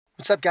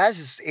What's up, guys?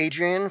 It's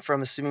Adrian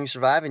from Assuming You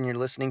Survive, and you're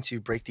listening to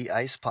Break the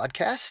Ice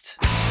podcast.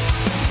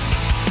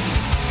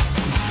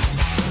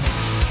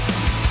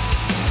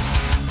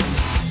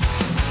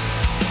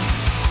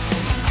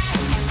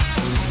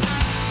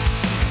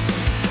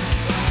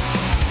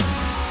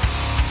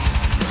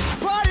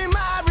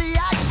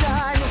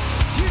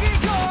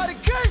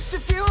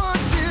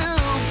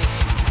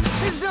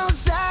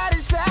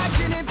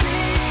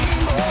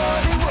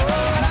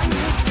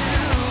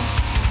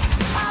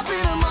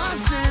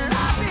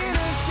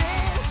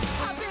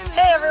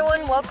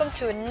 Welcome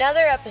to another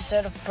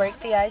episode of Break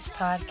the Ice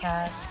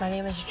podcast. My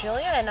name is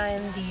Julia and I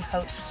am the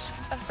host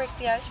of Break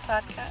the Ice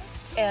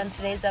podcast. And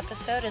today's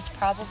episode is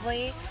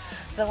probably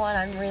the one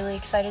I'm really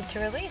excited to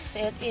release.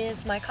 It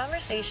is my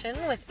conversation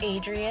with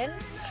Adrian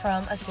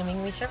from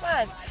Assuming We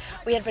Survive.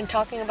 We had been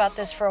talking about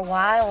this for a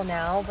while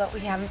now, but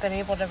we haven't been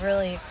able to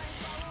really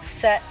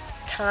set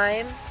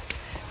time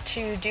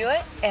to do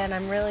it. And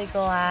I'm really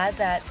glad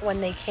that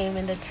when they came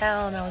into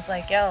town, I was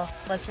like, yo,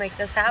 let's make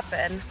this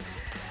happen.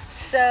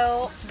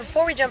 So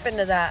before we jump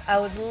into that, I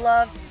would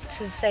love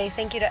to say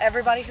thank you to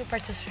everybody who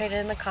participated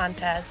in the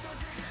contest.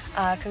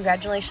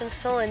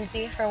 Congratulations to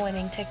Lindsay for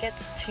winning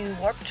tickets to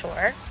Warped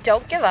Tour.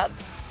 Don't give up.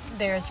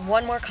 There's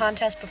one more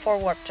contest before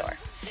Warped Tour.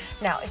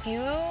 Now, if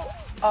you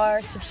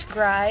are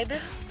subscribed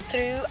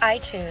through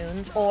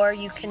iTunes, or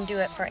you can do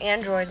it for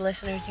Android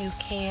listeners, you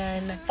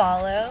can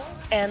follow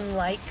and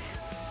like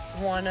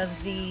one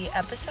of the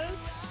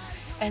episodes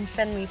and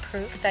send me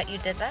proof that you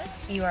did that.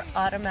 You are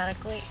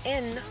automatically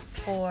in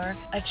for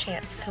a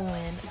chance to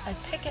win a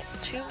ticket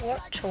to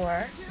Warped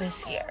Tour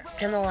this year.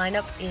 And the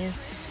lineup is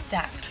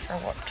stacked for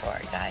Warped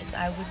Tour, guys.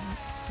 I would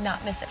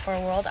not miss it for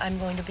a world. I'm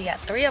going to be at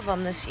 3 of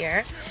them this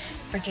year: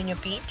 Virginia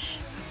Beach,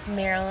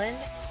 Maryland,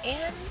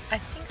 and I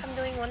think I'm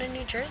doing one in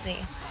New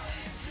Jersey.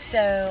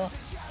 So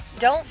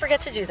don't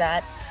forget to do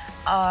that.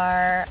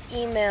 Our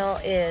email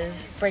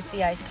is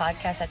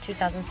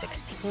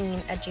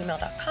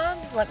breaktheicepodcast@2016@gmail.com.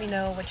 Let me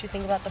know what you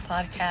think about the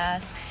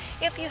podcast.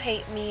 If you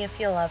hate me, if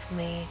you love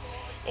me,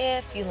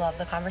 if you love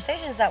the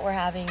conversations that we're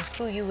having,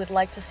 who you would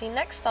like to see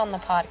next on the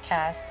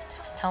podcast.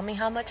 Just tell me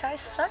how much I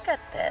suck at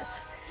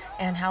this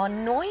and how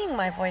annoying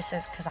my voice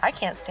is, because I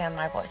can't stand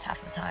my voice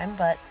half the time,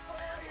 but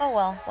oh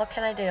well, what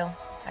can I do?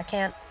 I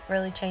can't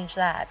really change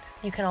that.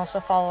 You can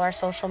also follow our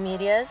social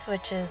medias,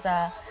 which is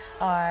our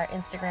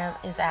Instagram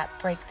is at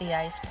Break the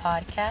Ice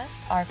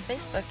Podcast. Our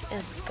Facebook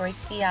is Break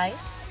the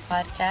Ice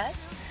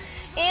Podcast.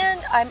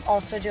 And I'm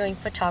also doing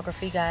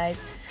photography,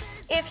 guys.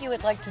 If you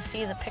would like to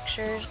see the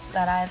pictures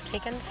that I've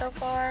taken so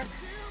far,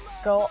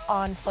 go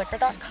on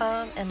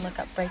Flickr.com and look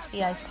up Break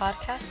the Ice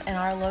Podcast, and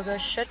our logo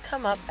should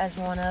come up as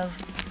one of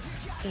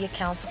the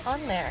accounts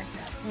on there.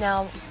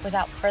 Now,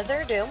 without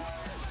further ado,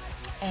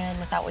 and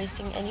without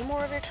wasting any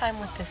more of your time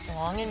with this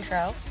long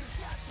intro,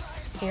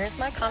 here's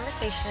my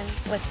conversation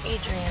with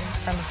Adrian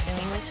from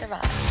Assuming We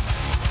Survive.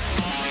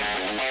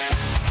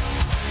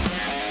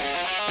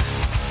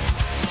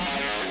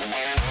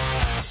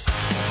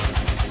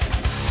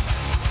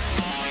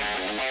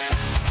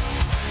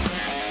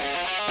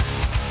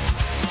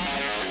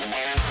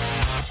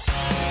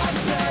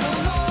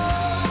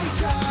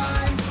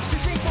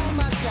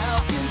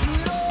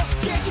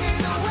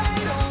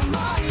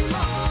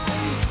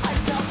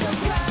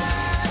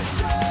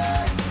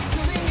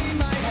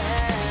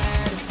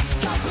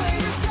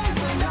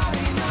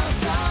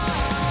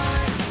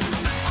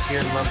 Here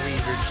in lovely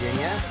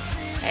Virginia.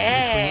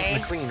 Hey.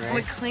 McLean, right?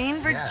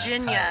 McLean,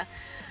 Virginia. Yeah,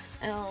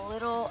 in a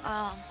little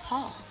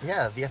hall.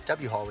 Yeah,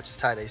 VFW hall, which is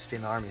tight. I used to be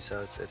in the Army,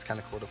 so it's kind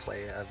of cool to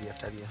play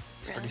VFW.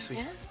 It's Really? pretty sweet.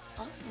 Yeah,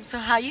 awesome. So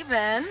how you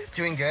been?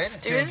 Doing good.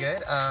 Doing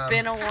good. It's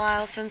been a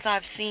while since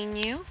I've seen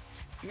you.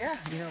 Yeah,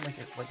 like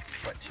what,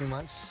 2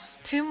 months?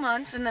 2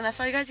 months, and then I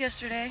saw you guys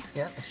yesterday.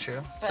 Yeah, that's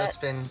true. So But- it's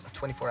been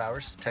 24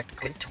 hours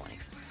technically. 20.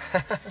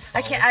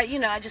 Solid.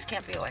 I just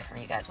can't be away from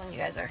you guys when you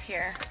guys are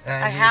here.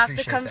 And I we have to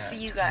appreciate come that. see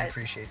you We guys.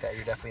 appreciate that.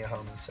 You're definitely a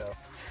homie. So,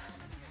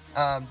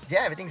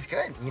 yeah, everything's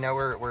good.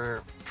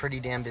 We're pretty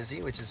damn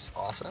busy, which is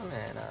awesome,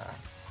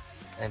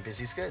 and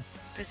busy's good.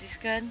 Busy's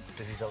good.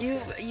 Busy's always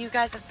good. You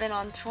guys have been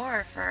on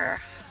tour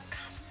for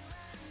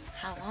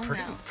how long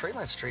now? Pretty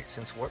much straight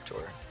since Warped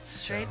Tour.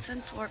 Straight So,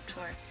 since Warped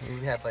Tour.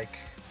 we had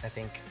I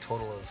think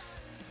total of,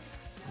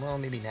 well,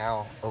 maybe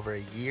now over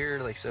a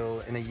year. So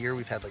in a year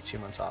we've had 2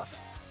 months off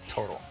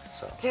total.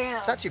 So Damn.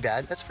 it's not too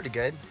bad. That's pretty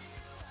good.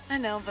 I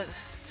know, but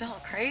still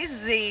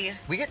crazy.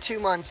 We get 2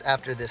 months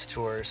after this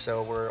tour,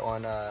 so we're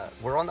on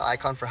the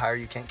Icon for Hire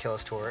You Can't Kill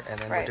Us tour, and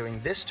then Right. we're doing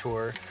this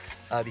tour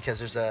because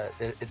there's the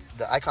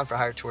Icon for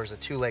Hire tour is a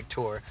 2-leg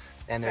tour,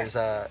 and there's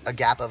a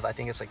gap of, I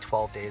think it's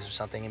 12 days or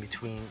something in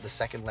between the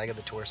second leg of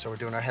the tour. So we're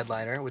doing our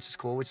headliner, which is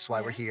cool, which is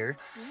why we're here,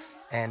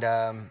 and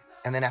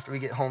then after we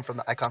get home from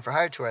the Icon for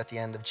Hire tour at the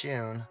end of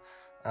June,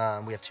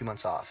 we have 2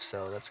 months off,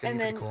 so that's gonna be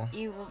pretty cool. And then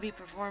you will be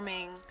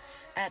performing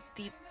at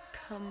the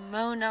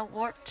Pomona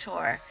Warped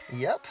Tour.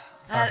 Yep.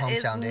 That our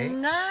is hometown date.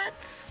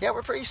 nuts. Yeah,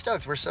 we're pretty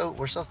stoked. We're so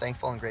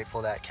thankful and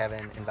grateful that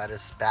Kevin invited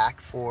us back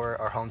for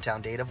our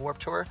hometown date of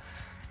Warped Tour.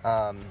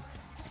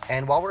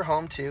 And while we're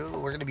home too,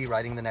 we're gonna be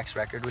writing the next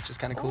record, which is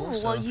kind of cool. Oh,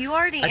 So well, you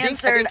already I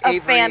answered think a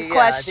fan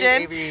question. I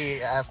think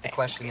Avery asked the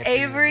question. If we would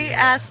Avery be here.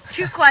 asked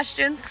 2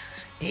 questions.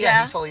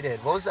 Yeah, he totally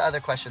did. What was the other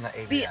question that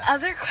Avery The asked?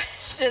 other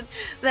question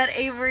that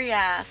Avery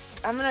asked,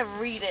 I'm gonna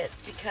read it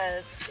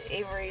because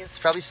Avery is. It's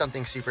probably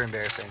something super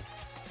embarrassing.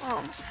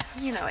 Oh,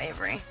 you know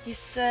Avery. He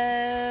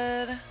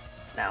said.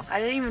 No, I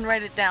didn't even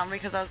write it down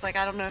because I was like,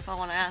 I don't know if I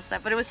want to ask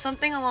that. But it was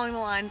something along the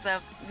lines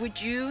of,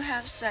 would you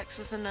have sex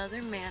with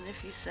another man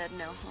if you said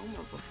no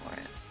homo before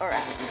it? Or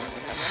after,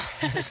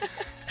 or whatever.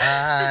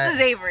 This is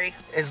Avery.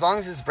 As long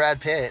as it's Brad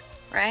Pitt,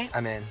 Right?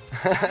 I'm in.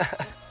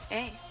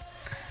 Hey,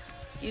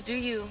 you do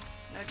you.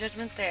 No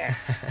judgment there.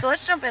 So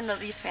let's jump into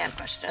these fan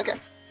questions. Okay.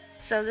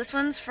 So this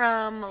one's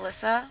from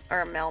Melissa,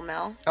 or Mel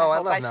Mel. Oh, I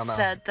hope love Mel Mel. I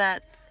said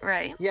that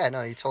right. Yeah,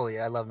 no, you totally.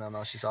 I love Mel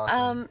Mel. She's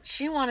awesome.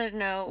 She wanted to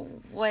know,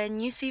 when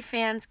you see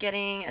fans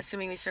getting,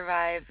 assuming we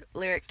survive,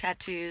 lyric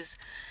tattoos,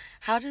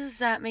 how does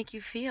that make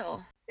you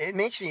feel? It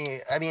makes me,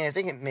 I mean, I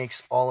think it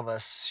makes all of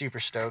us super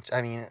stoked.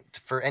 I mean,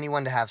 for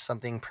anyone to have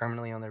something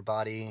permanently on their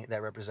body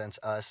that represents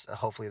us,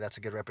 hopefully that's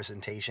a good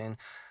representation.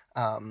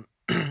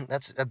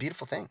 That's a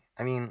beautiful thing.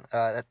 I mean,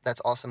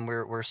 that's awesome.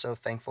 We're so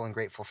thankful and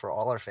grateful for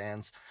all our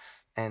fans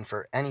and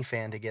for any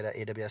fan to get an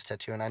AWS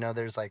tattoo. And I know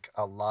there's like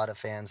a lot of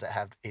fans that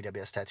have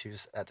AWS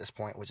tattoos at this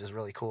point, which is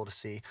really cool to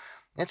see.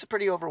 It's a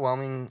pretty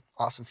overwhelming,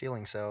 awesome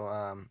feeling.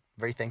 So,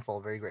 very thankful,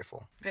 very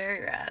grateful.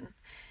 Very rad.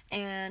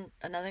 And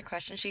another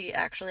question, she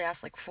actually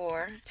asked like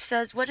 4. She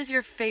says, what is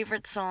your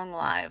favorite song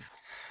live?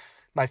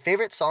 My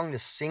favorite song to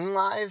sing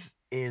live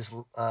is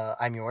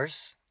I'm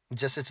Yours.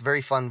 Just it's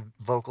very fun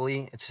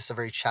vocally. It's just a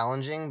very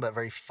challenging but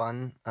very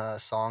fun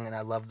song, and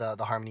I love the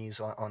harmonies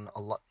on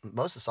a lot.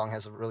 Most of the song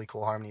has really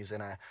cool harmonies,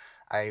 and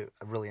I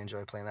really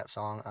enjoy playing that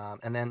song.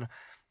 And then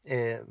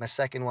my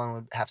second one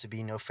would have to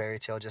be No Fairy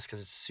Tale, just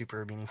because it's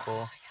super meaningful.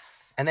 Oh,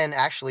 yes. And then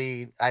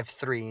actually, I have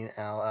 3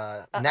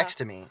 now. Next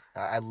to Me,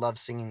 I love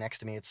singing Next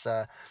to Me. It's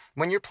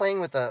when you're playing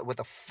with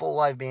a full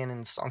live band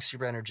and the song's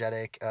super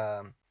energetic.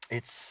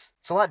 It's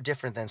a lot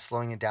different than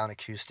slowing it down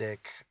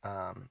acoustic.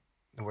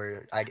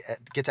 Where I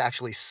get to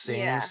actually sing,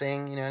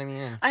 you know what I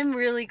mean? And, I'm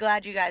really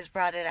glad you guys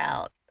brought it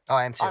out oh,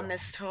 I am too. on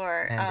this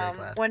tour. I am very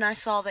glad. When I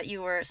saw that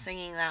you were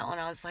singing that one,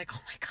 I was like, oh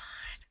my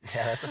God.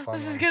 Yeah, that's a fun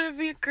This one. is going to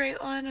be a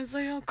great one. I was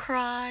like, I'll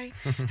cry.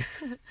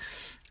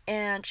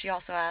 And she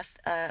also asked,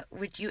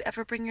 would you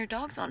ever bring your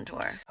dogs on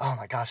tour? Oh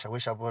my gosh, I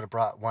wish I would have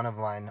brought one of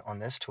mine on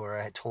this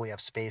tour. I totally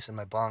have space in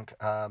my bunk.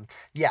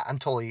 Yeah, I'm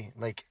totally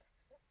like,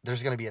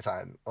 there's gonna be a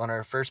time on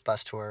our first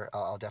bus tour.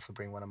 I'll definitely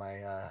bring one of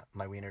my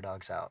my wiener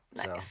dogs out.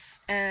 Nice.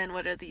 So And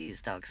what are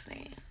these dogs'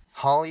 names?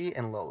 Holly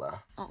and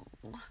Lola. Oh.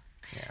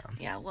 Yeah.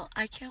 Yeah, well,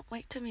 I can't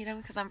wait to meet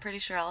them because I'm pretty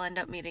sure I'll end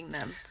up meeting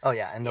them. Oh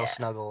yeah, and they'll Yeah.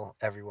 snuggle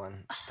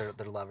everyone. They're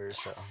lovers.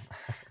 Yes.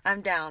 So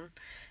I'm down.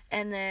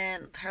 And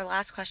then her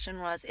last question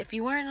was, if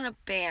you weren't in a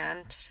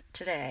band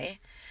today,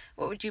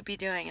 what would you be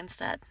doing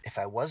instead? if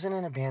I wasn't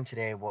in a band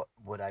today, what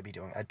would I be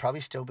doing? I'd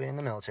probably still be in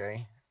the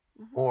military,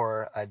 Mhm.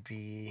 or I'd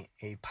be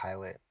a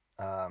pilot.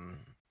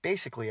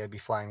 Basically, I'd be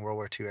flying World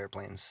War II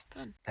airplanes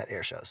Fun. at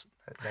air shows.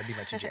 That'd be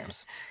my 2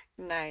 jams.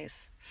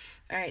 Nice.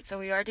 All right, so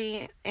we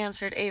already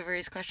answered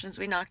Avery's questions.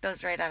 We knocked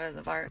those right out of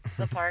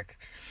the park.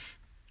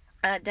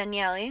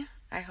 Daniele,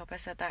 I hope I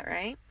said that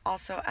right,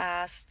 also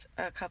asked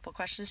a couple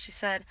questions. She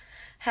said,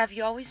 have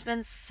you always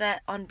been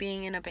set on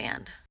being in a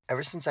band?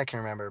 Ever since I can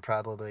remember,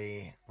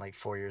 probably like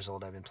 4 years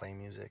old, I've been playing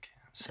music.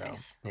 So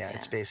Nice. yeah,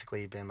 it's Yeah.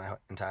 basically been my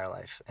entire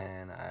life,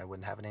 and I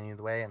wouldn't have it any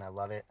other way, and I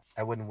love it.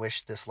 I wouldn't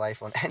wish this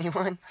life on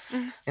anyone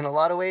Mhm. in a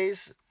lot of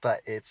ways,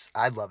 but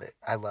I love it.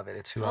 I love it.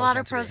 It's who It's a I was lot meant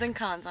of to be. pros and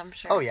cons, I'm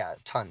sure. Oh yeah,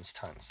 tons.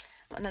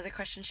 Another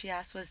question she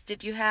asked was, do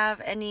you have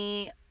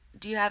any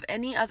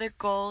other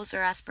goals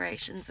or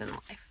aspirations in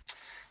life?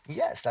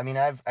 Yes, I mean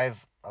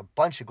I've a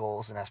bunch of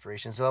goals and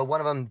aspirations. So one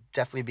of them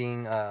definitely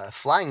being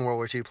flying World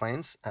War II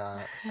planes.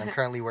 I'm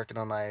currently working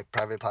on my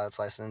private pilot's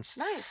license.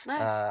 Nice.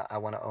 I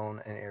want to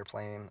own an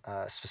airplane,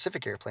 a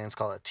specific airplane. It's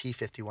called a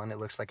T-51. It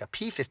looks like a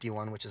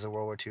P-51, which is a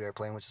World War II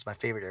airplane, which is my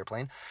favorite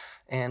airplane.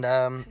 And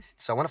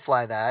so I want to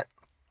fly that.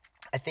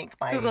 I think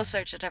my Google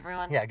search it,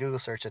 everyone. yeah, Google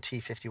search a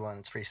T-51.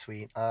 It's pretty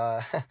sweet.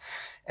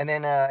 And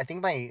then I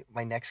think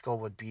my next goal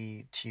would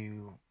be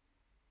to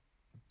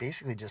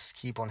basically just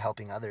keep on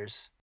helping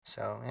others.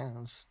 So yeah,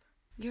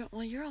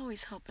 You're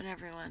always helping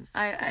everyone.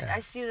 I Yeah. I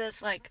see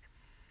this like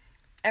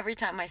every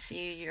time I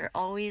see you. You're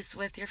always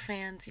with your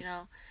fans,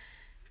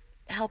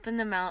 helping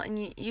them out,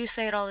 and you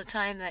say it all the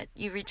time that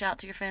you reach out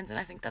to your fans, and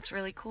I think that's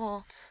really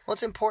cool. Well,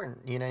 it's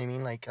important, you know what I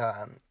mean? Like,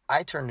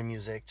 I turned to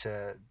music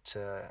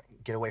to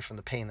get away from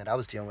the pain that I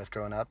was dealing with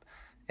growing up.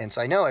 And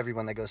so I know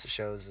everyone that goes to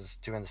shows is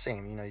doing the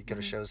same. You know, you go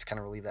to Mhm. shows to kind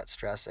of relieve that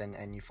stress,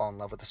 and you fall in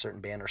love with a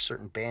certain band or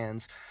certain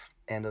bands,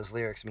 and those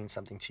lyrics mean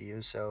something to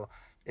you. So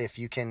if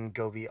you can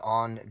go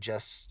beyond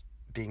just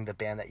being the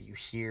band that you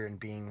hear and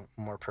being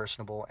more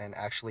personable and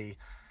actually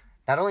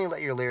not only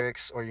let your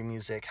lyrics or your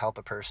music help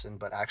a person,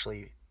 but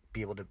actually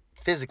be able to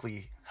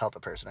physically help a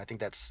person, I think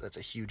that's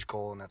a huge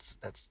goal, and that's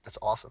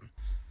awesome.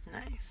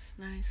 Nice.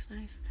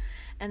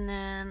 And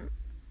then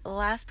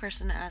last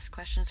person to ask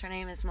questions, her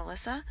name is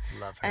Melissa.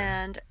 Love her.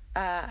 And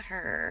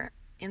her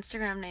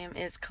Instagram name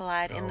is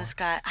Collide in the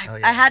Sky. Oh, I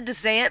yeah. had to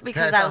say it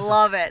because That's I awesome.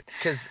 love it.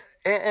 Because,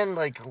 and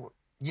like,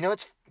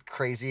 it's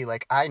crazy.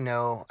 Like, I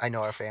know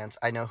our fans.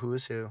 I know who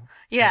is who.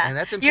 Yeah. And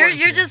that's important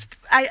You're to me. just,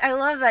 I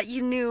love that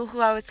you knew who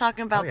I was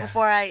talking about yeah.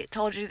 before I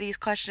told you these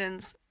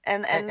questions.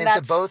 And And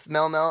that's... to both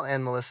Mel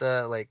and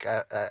Melissa, like,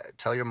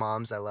 tell your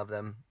moms I love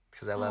them.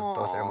 Because I love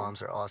both their Aw.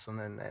 moms are awesome.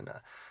 And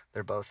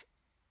they're both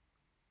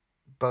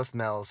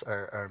Mels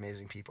are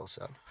amazing people.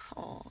 So,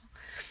 Oh,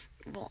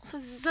 well, this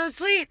is so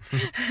sweet.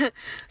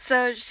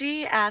 So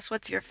she asked,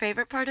 what's your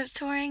favorite part of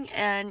touring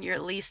and your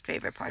least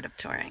favorite part of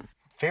touring?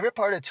 favorite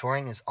part of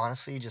touring is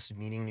honestly just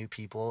meeting new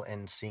people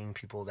and seeing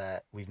people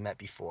that we've met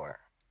before.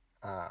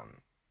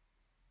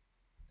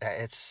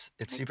 It's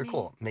Like super me.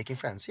 cool making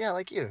friends. Yeah,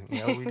 like you.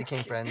 We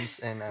became friends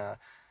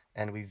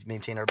and we've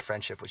maintained our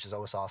friendship, which is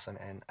always awesome.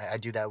 And I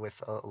do that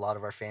with a lot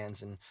of our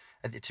fans, and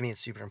to me,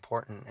 it's super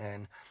important.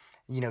 And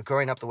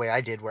growing up the way I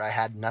did, where I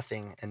had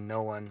nothing and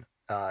no one,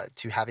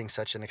 to having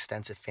such an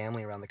extensive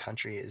family around the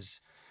country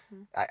is,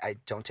 I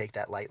don't take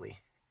that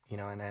lightly.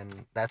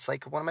 And that's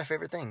like one of my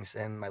favorite things.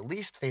 And my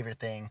least favorite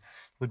thing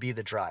would be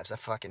the drives. I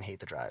fucking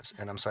hate the drives,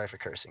 and I'm sorry for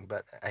cursing,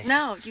 but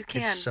No, you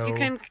can. It's so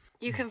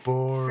you can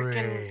boring.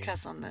 freaking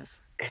cuss on this.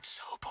 It's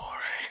so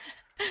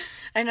boring.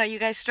 I know you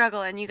guys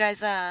struggle and you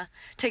guys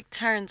take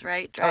turns,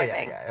 right?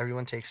 Driving. Oh yeah.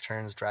 Everyone takes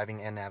turns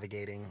driving and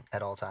navigating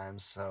at all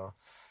times. So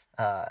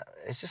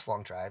it's just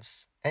long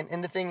drives.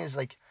 And the thing is,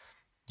 like,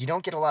 you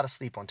don't get a lot of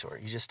sleep on tour.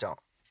 You just don't.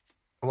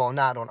 Well,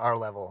 not on our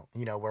level,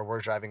 where we're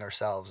driving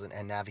ourselves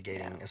and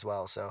navigating as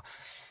well. So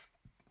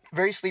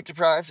very sleep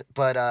deprived,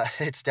 but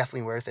it's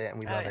definitely worth it, and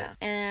we love it.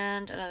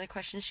 And another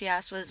question she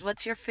asked was,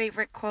 what's your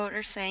favorite quote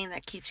or saying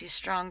that keeps you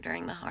strong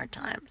during the hard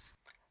times?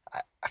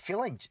 I feel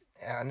like,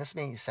 and this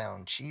may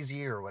sound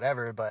cheesy or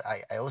whatever, but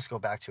I always go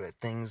back to it.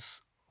 Things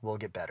will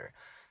get better.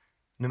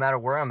 No matter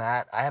where I'm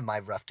at, I have my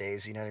rough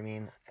days, you know what I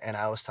mean? And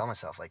I always tell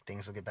myself, like,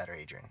 things will get better,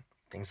 Adrian.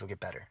 Things will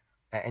get better.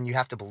 And you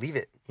have to believe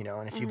it,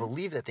 and if you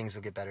believe that things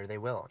will get better, they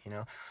will,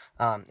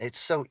 It's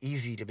so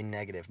easy to be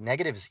negative.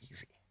 Negative is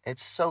easy.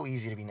 It's so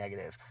easy to be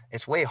negative.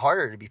 It's way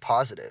harder to be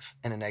positive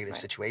in a negative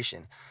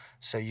situation.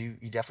 So you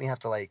definitely have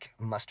to, like,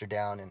 muster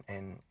down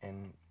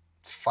and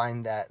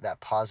find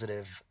that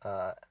positive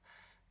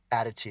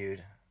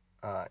attitude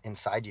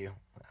inside you,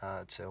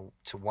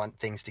 to want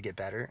things to get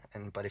better.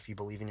 But if you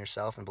believe in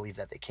yourself and believe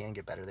that they can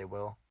get better, they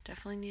will.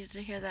 Definitely needed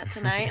to hear that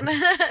tonight.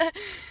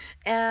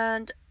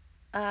 And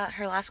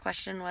her last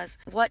question was,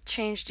 what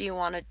change do you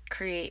want to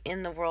create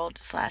in the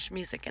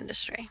world/music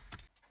industry?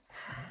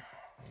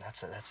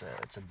 That's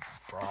a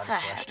broad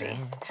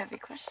question. Heavy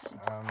question.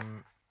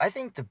 I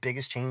think the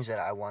biggest change that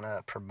I want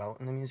to promote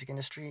in the music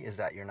industry is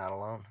that you're not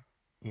alone.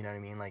 You know what I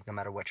mean? Like, no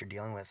matter what you're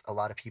dealing with, a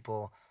lot of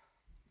people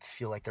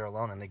feel like they're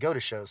alone, and they go to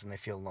shows and they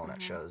feel alone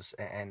at shows,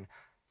 and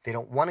they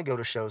don't want to go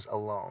to shows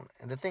alone.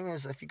 And the thing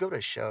is, if you go to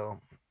a show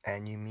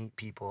and you meet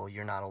people,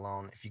 you're not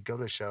alone. If you go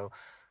to a show,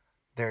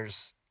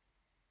 there's,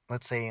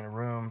 let's say, in a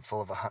room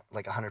full of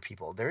 100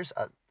 people, there's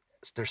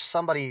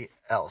somebody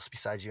else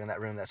besides you in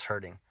that room that's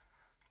hurting,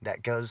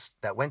 that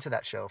went to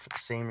that show for the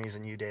same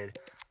reason you did,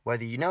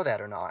 whether you know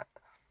that or not.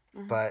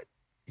 But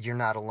you're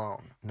not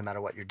alone, no matter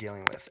what you're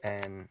dealing with,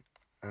 and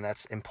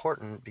that's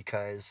important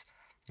because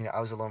I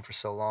was alone for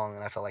so long,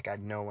 and I felt like I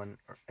had no one.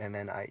 And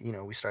then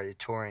we started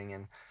touring,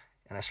 and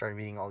I started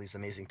meeting all these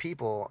amazing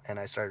people, and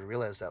I started to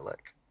realize that,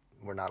 look,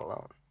 we're not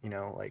alone.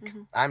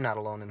 I'm not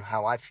alone in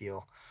how I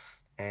feel,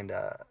 and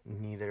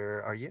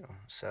neither are you.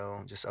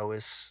 So just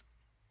always,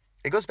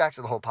 it goes back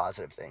to the whole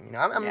positive thing.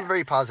 I'm a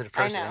very positive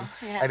person. I know.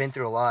 Yeah. I've been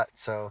through a lot,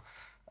 so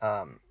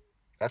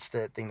that's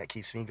the thing that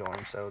keeps me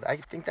going. So I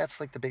think that's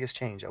like the biggest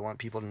change. I want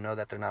people to know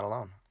that they're not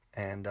alone,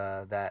 and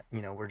that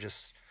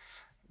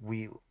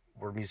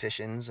we're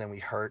musicians, and we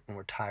hurt, and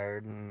we're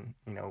tired, and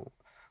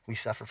we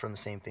suffer from the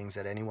same things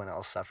that anyone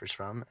else suffers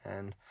from,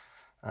 and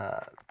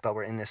but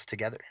we're in this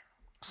together.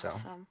 So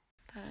awesome.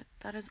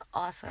 That is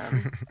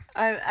awesome.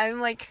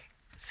 I'm like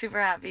super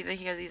happy to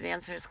hear these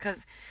answers,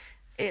 because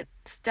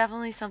it's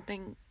definitely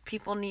something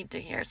people need to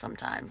hear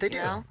sometimes. They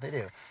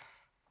do.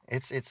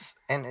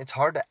 It's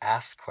hard to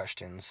ask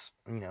questions.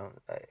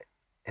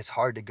 It's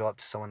hard to go up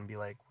to someone and be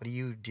like, "What do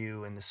you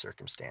do in this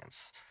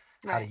circumstance?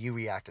 How do you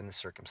react in this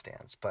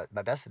circumstance?" But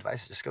my best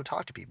advice is just go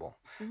talk to people,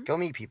 go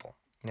meet people.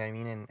 You know what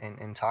I mean,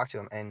 and talk to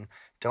them, and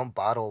don't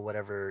bottle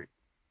whatever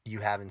you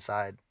have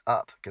inside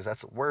up, because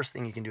that's the worst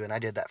thing you can do. And I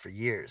did that for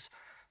years.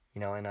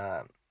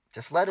 And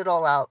just let it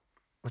all out,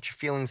 let your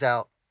feelings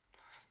out,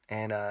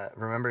 and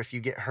remember, if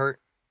you get hurt,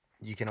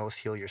 you can always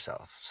heal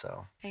yourself.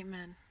 So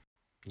amen.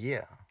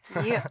 Yeah.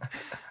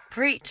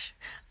 Preach.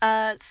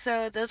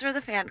 So those were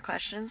the fan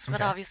questions,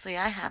 but obviously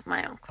I have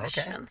my own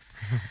questions.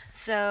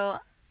 So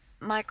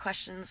my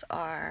questions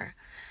are,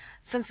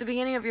 since the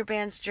beginning of your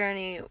band's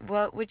journey,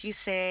 what would you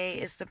say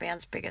is the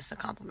band's biggest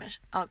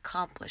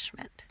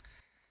accomplishment?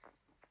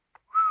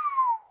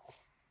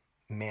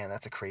 Man,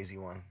 that's a crazy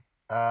one.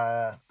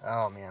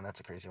 That's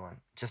a crazy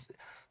one. Just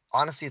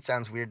honestly, it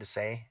sounds weird to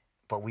say,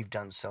 but we've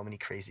done so many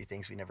crazy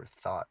things we never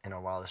thought in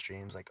our wildest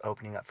dreams, like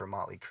opening up for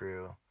Motley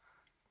Crue,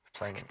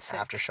 playing Fucking sick.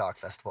 Aftershock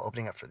Festival,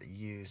 opening up for the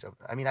Used.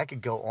 I mean, I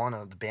could go on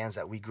of the bands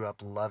that we grew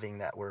up loving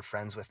that we're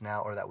friends with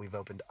now or that we've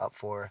opened up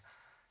for.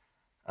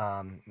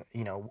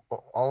 You know,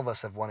 all of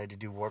us have wanted to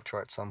do Warped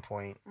Tour at some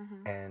point,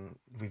 and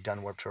we've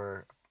done Warped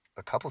Tour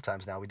a couple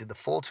times now. We did the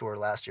full tour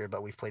last year,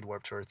 but we've played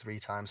Warped Tour 3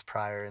 times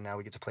prior, and now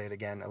we get to play it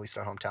again, at least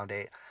our hometown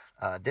date,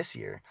 this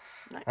year.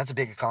 Nice. That's a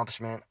big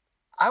accomplishment.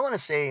 I want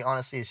to say,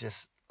 honestly, it's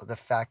just the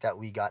fact that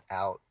we got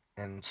out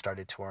and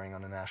started touring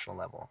on a national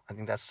level. I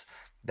think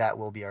that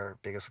will be our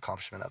biggest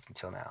accomplishment up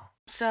until now.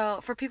 So,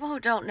 for people who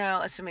don't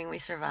know, assuming we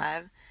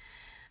survive,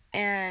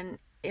 and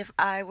if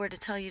I were to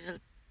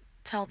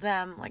tell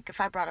them, like if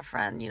I brought a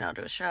friend,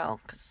 to a show,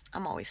 because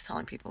I'm always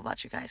telling people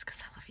about you guys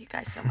because I love you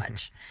guys so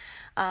much,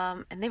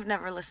 and they've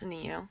never listened to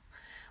you,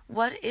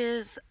 what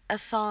is a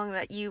song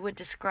that you would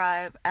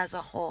describe as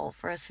a whole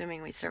for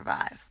Assuming We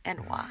Survive,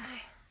 and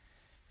why?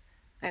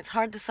 And it's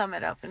hard to sum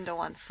it up into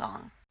one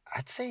song.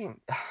 I'd say,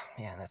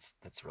 man,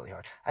 that's really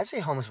hard. I'd say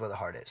Home is Where the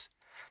Heart Is.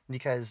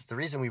 Because the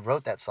reason we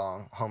wrote that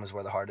song, Home is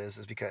Where the Heart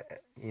is because,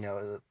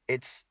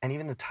 and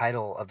even the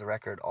title of the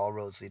record, All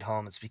Roads Lead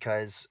Home, it's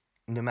because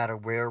no matter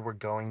where we're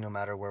going, no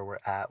matter where we're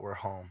at, we're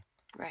home.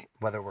 Right.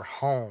 Whether we're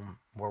home,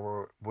 where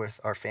we're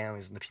with our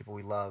families and the people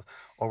we love,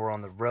 or we're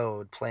on the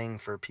road playing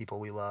for people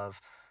we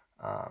love,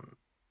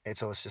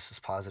 it's always just this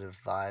positive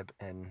vibe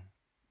and,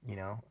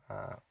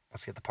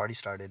 let's get the party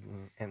started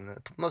in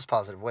the most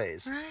positive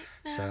ways. Right.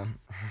 Yeah. So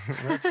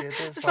let's get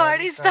this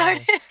party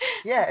started.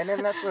 Yeah, and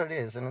then that's what it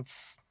is. And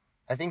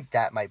I think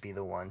that might be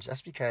the one,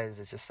 just because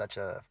it's just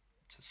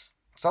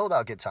it's all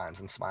about good times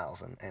and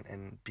smiles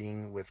and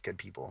being with good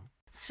people.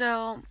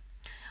 So,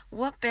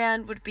 what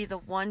band would be the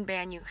one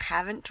band you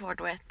haven't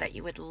toured with that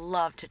you would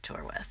love to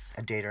tour with?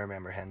 A Day to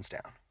Remember, hands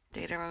down.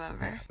 Day to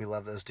Remember. Yeah, we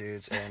love those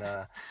dudes, and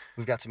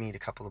we've got to meet a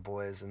couple of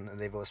boys, and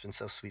they've always been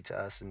so sweet to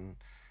us, and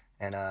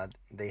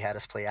they had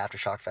us play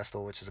Aftershock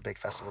Festival, which is a big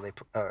festival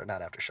or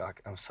not Aftershock,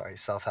 I'm sorry,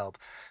 Self Help,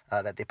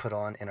 that they put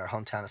on in our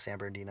hometown of San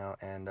Bernardino,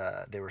 and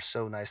they were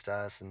so nice to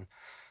us, and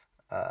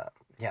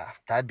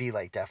that'd be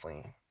like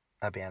definitely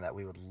a band that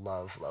we would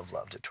love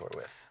to tour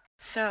with.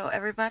 So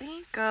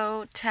everybody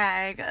go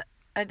tag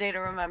A Day to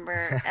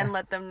Remember and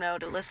let them know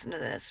to listen to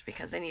this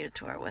because they need a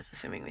tour with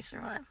Assuming We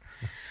Survive.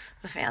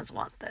 The fans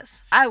want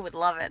this. I would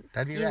love it.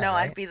 That'd be rad,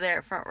 right? I'd be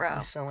there front row. It'd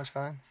be so much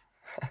fun.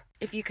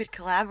 If you could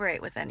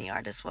collaborate with any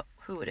artist,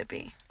 who would it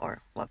be?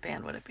 Or what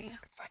band would it be?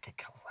 If I could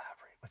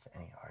collaborate with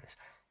any artist,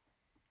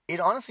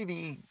 it'd honestly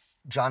be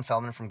John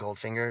Feldmann from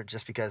Goldfinger,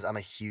 just because I'm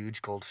a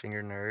huge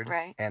Goldfinger nerd.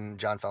 Right. And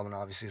John Feldmann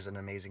obviously is an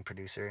amazing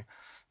producer.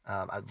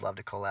 I'd love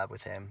to collab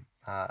with him.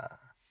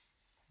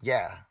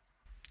 Yeah.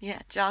 Yeah,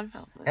 John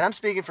Feldmann. And I'm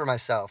speaking for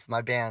myself.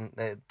 My band,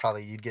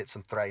 probably you'd get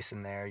some Thrice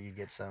in there. You'd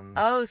get some...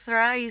 Oh,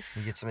 Thrice.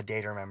 You'd get some A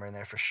Day to Remember in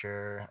there for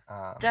sure.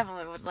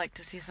 Definitely would like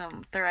to see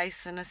some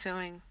Thrice and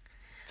Assuming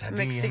amazing,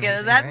 mixed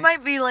together. That right?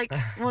 might be like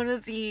one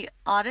of the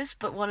oddest,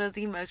 but one of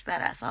the most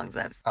badass songs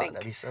I think. Oh,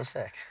 that'd be so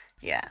sick.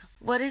 Yeah.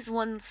 What is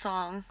one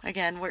song?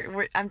 Again,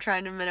 I'm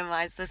trying to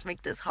minimize this,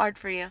 make this hard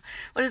for you.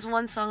 What is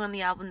one song on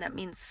the album that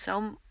means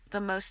the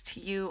most to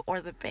you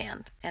or the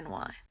band, and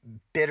why?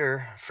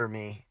 Bitter for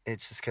me.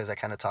 It's just because I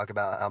kind of talk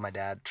about how my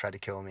dad tried to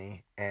kill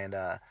me, and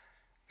the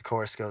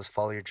chorus goes,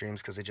 "Follow your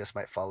dreams because they just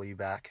might follow you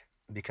back."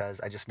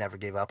 Because I just never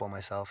gave up on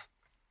myself,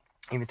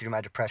 even through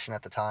my depression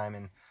at the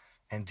time,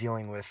 and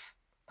dealing with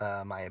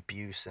my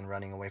abuse and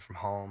running away from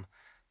home.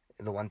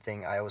 The one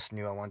thing I always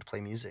knew, I wanted to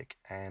play music,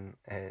 and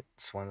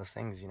it's one of those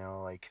things,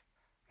 like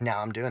now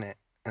I'm doing it,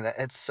 and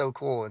it's so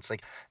cool. It's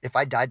like if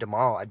I died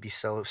tomorrow, I'd be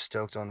so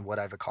stoked on what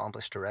I've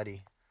accomplished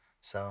already.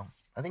 So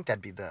I think that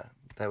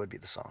would be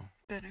the song.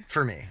 Bitter.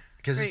 For me,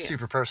 because For it's you.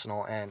 super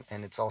personal, and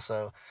it's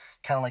also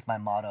kind of like my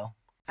motto,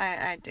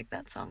 I dig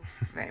that song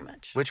very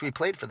much. which we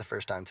played for the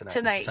first time tonight.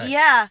 Tonight, It's tight.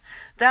 yeah,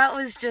 that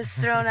was just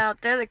thrown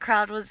out there. The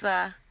crowd was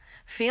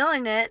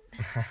feeling it.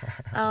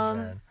 That's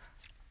rad.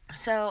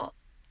 So,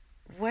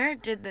 where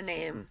did the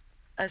name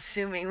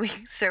Assuming We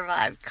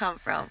Survive come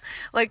from?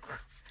 Like,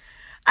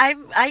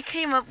 I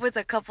came up with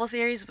a couple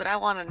theories, but I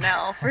want to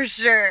know for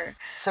sure.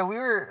 So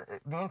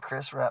me and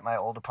Chris were at my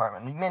old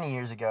apartment many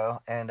years ago,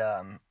 and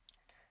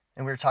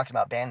we were talking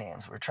about band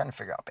names. We were trying to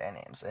figure out band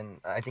names, and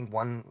I think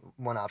one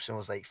option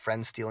was like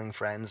Friends Stealing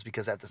Friends,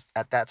 because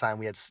at that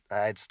time I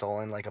had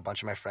stolen like a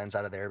bunch of my friends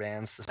out of their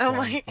bands to Oh form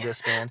my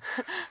this band,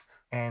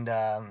 and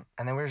then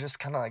we were just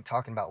kind of like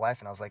talking about life,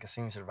 and I was like,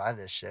 "Assuming you survive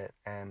this shit,"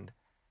 and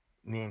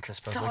me and Chris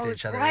both looked at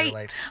each other and we right. were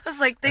like, I was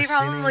like, they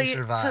Assuming we probably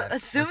survive.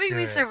 Let's assuming do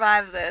we it.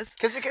 survive this.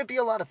 because it could be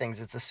a lot of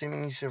things. It's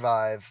assuming you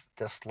survive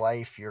this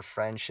life, your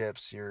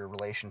friendships, your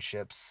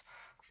relationships,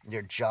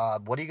 your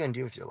job. What are you going to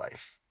do with your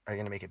life? Are you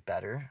going to make it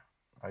better?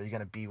 Are you going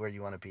to be where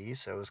you want to be?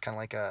 So it was kind of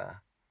like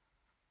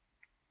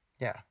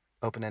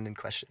open-ended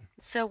question.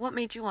 So, what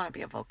made you want to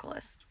be a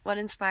vocalist? What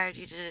inspired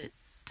you to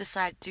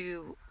decide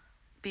to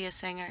be a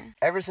singer?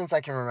 Ever since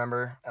I can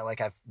remember,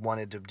 I've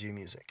wanted to do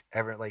music.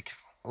 At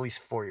least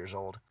 4 years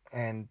old.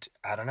 And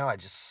I don't know, I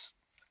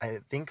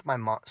think my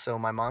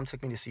mom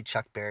took me to see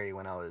Chuck Berry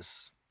when I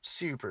was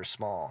super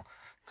small,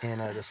 in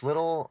this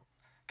little,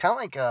 kind of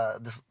like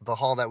the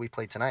hall that we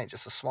played tonight,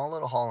 just a small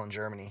little hall in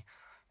Germany.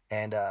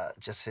 And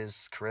just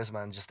his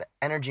charisma and just the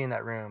energy in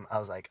that room, I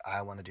was like,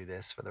 I want to do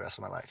this for the rest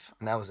of my life.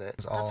 And that was it. It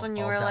was That's when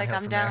you all were like, downhill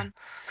I'm from down.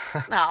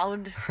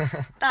 there. No,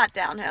 not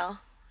downhill.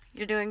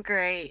 You're doing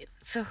great.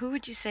 So who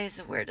would you say is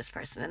the weirdest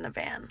person in the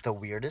band? The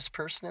weirdest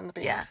person in the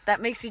band? Yeah,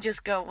 that makes you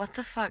just go, what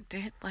the fuck,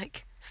 dude?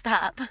 Like,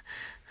 stop.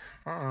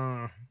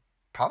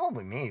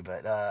 Probably me,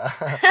 but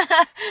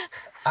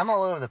I'm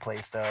all over the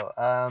place though.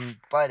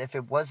 But if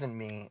it wasn't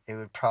me, it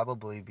would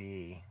probably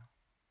be.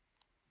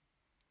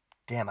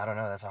 Damn, I don't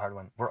know. That's a hard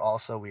one. We're all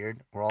so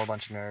weird. We're all a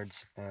bunch of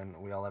nerds, and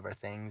we all have our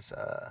things.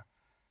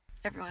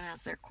 Everyone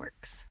has their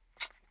quirks.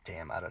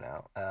 Damn, I don't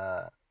know.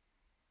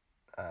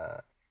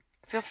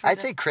 Feel free I'd to...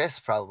 say Chris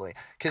probably,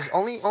 because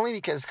only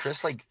because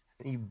Chris, like,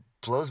 he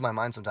blows my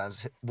mind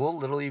sometimes. We'll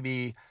literally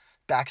be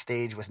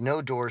backstage with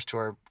no doors to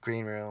our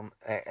green room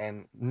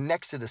and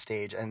next to the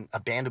stage, and a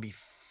band will be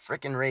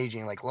freaking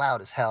raging like loud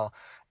as hell,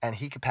 and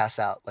he could pass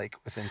out like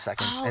within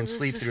seconds and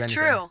sleep through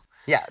anything. True.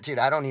 Yeah, dude,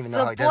 I don't even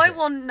know how he does The it. boy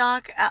will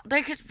knock out.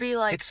 They could be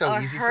like It's so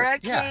a easy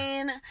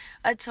hurricane,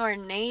 a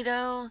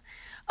tornado,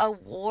 a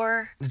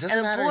war, It doesn't and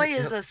the matter. boy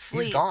is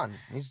asleep. He's gone.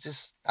 He's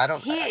just. I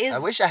don't. He I is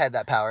wish I had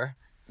that power.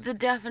 the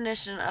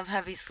definition of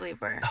heavy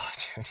sleeper. Oh,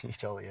 dude, he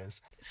totally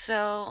is.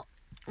 So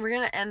we're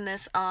gonna end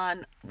this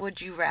on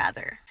Would You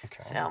Rather.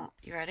 Okay. So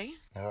you ready?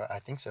 No, I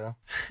think so.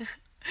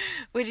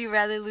 Would you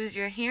rather lose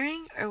your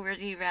hearing or would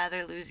you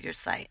rather lose your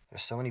sight?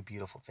 There's so many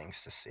beautiful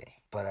things to see,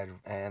 but I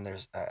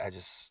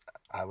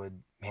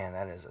would, man,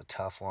 that is a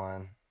tough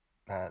one.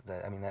 I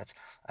mean,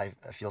 I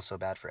feel so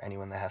bad for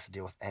anyone that has to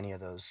deal with any of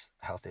those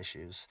health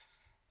issues.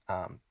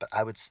 But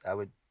I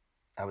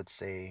would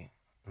say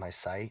my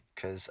sight,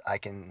 because I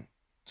can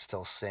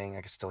still sing,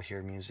 I can still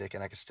hear music,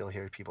 and I can still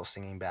hear people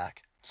singing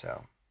back.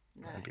 So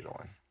that'd be the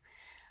one.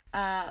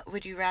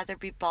 Would you rather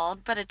be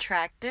bald but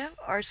attractive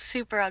or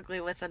super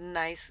ugly with a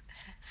nice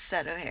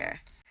set of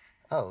hair?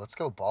 Oh, let's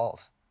go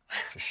bald.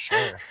 For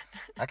sure.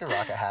 I could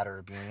rock a hat or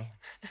a beanie.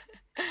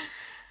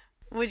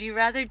 Would you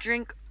rather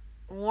drink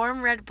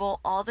warm Red Bull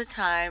all the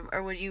time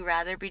or would you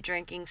rather be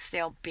drinking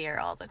stale beer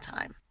all the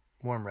time?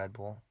 Warm Red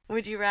Bull.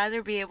 Would you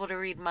rather be able to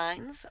read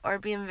minds or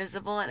be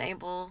invisible and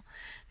able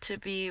to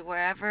be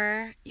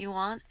wherever you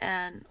want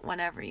and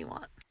whenever you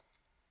want?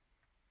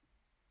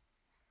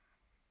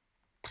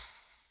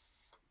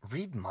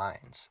 Read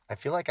minds. I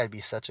feel like I'd be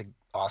such an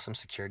awesome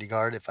security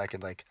guard if I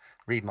could, like,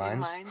 read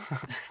minds.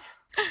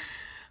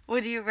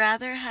 Would you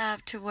rather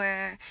have to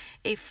wear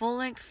a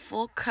full-length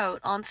full coat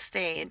on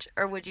stage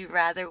or would you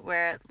rather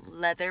wear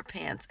leather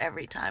pants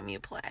every time you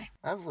play?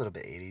 I have a little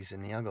bit 80s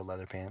in me. I'll go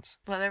leather pants.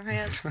 Leather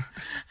pants?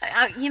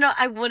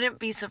 I wouldn't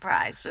be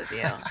surprised with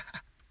you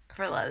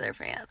for leather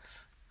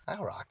pants.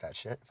 I'll rock that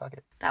shit. Fuck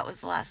it. That was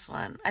the last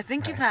one. I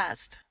think you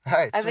passed. All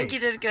right, I sweet. think you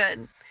did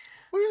good.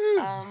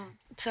 Woo!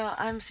 So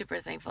I'm super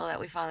thankful that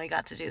we finally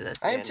got to do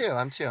this. I am dude.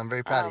 too. I'm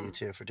very proud of you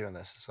too for doing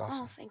this. It's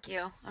awesome. Oh, thank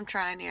you. I'm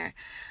trying here.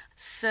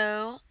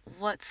 So,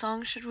 what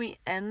song should we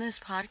end this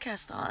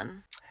podcast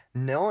on?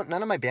 No,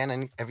 none of my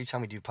band, every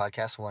time we do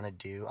podcasts, want to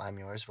do I'm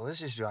Yours. Well, let's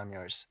just do I'm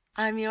Yours.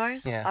 I'm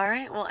Yours? Yeah. All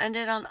right, we'll end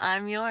it on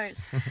I'm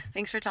Yours.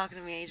 Thanks for talking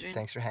to me, Adrian.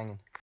 Thanks for hanging.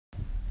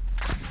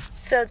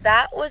 So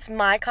that was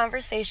my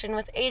conversation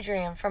with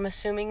Adrian from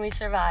Assuming We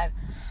Survive.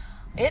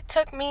 It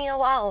took me a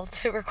while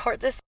to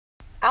record this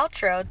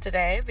outro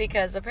today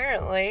because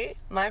apparently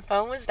my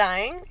phone was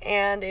dying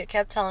and it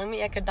kept telling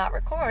me I could not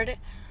record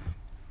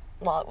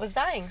while it was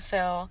dying.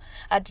 So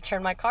I had to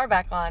turn my car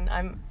back on.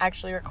 I'm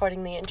actually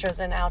recording the intros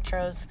and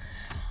outros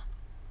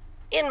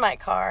in my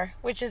car,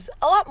 which is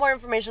a lot more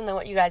information than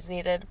what you guys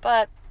needed,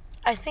 but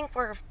I think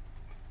we're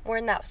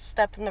in that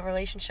step in the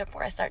relationship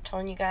where I start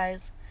telling you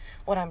guys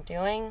what I'm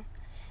doing.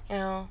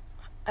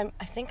 I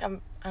think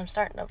I'm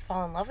starting to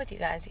fall in love with you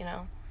guys,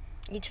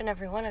 each and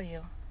every one of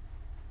you.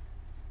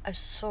 I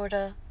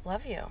sorta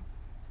love you.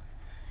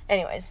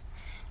 Anyways,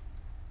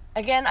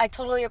 again, I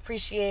totally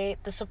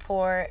appreciate the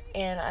support,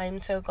 and I'm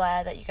so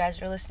glad that you guys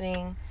are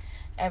listening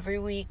every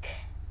week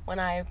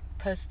when I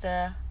post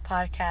a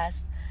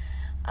podcast.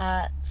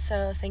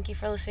 So thank you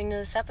for listening to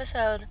this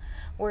episode.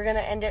 We're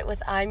gonna end it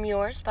with I'm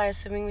Yours by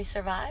Assuming We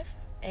Survive,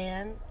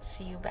 and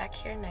see you back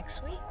here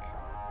next week.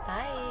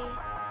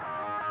 Bye.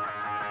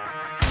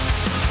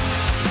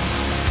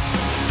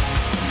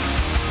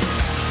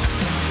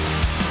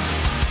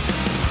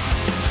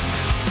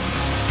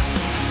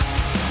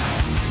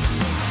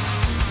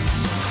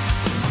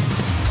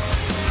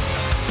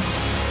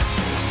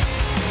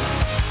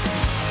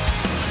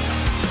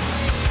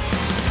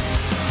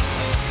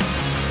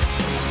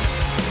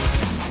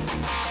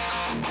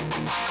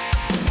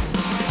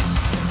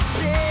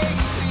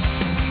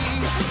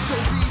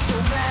 Don't be so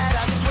mad,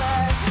 I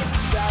swear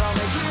that I'll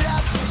make it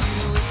up to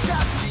you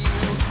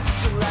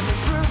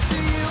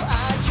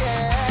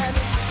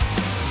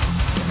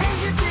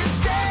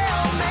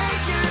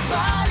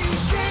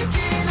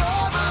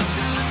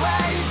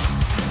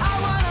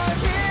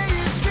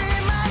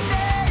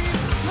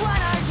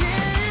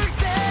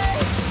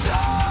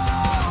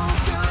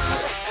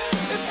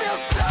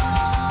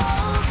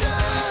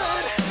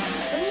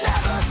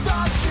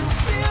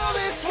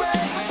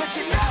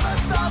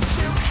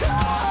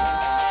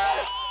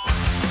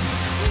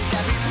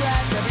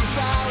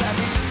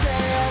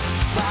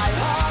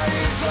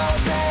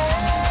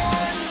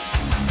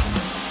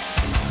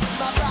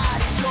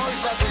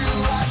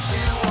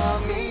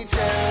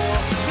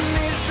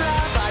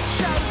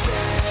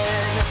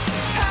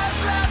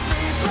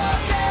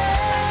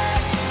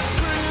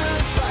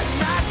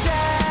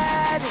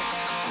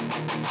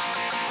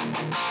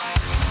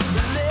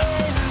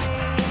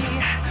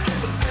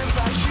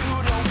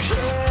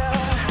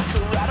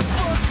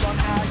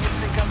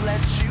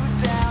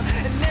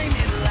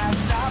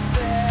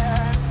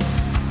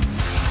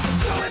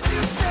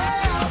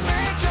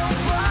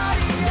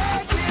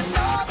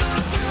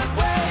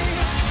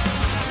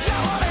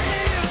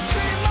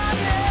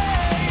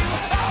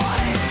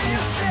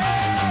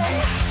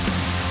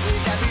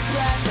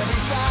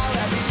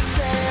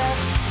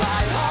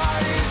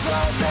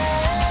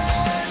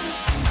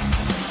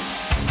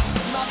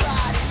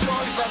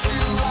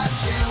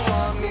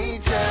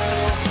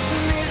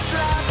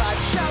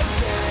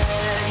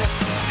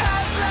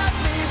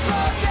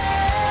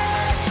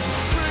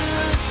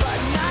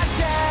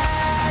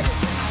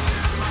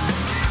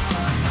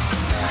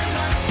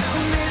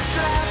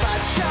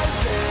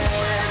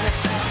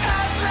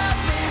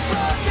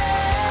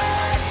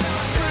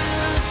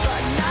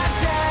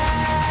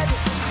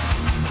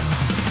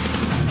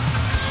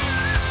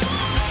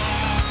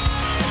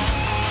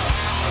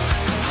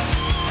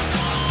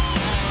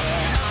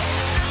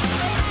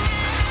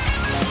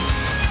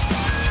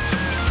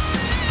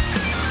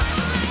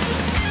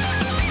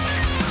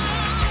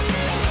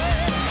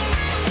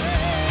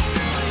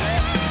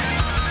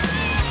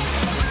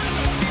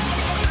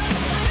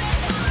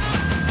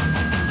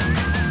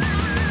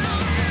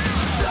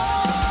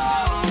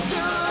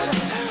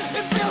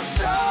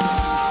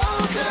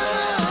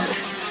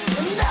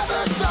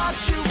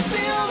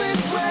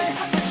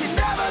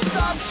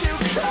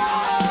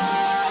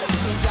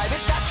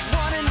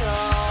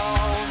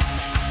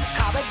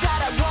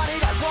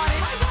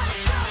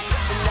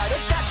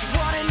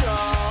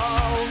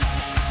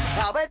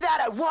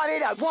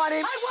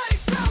My wife!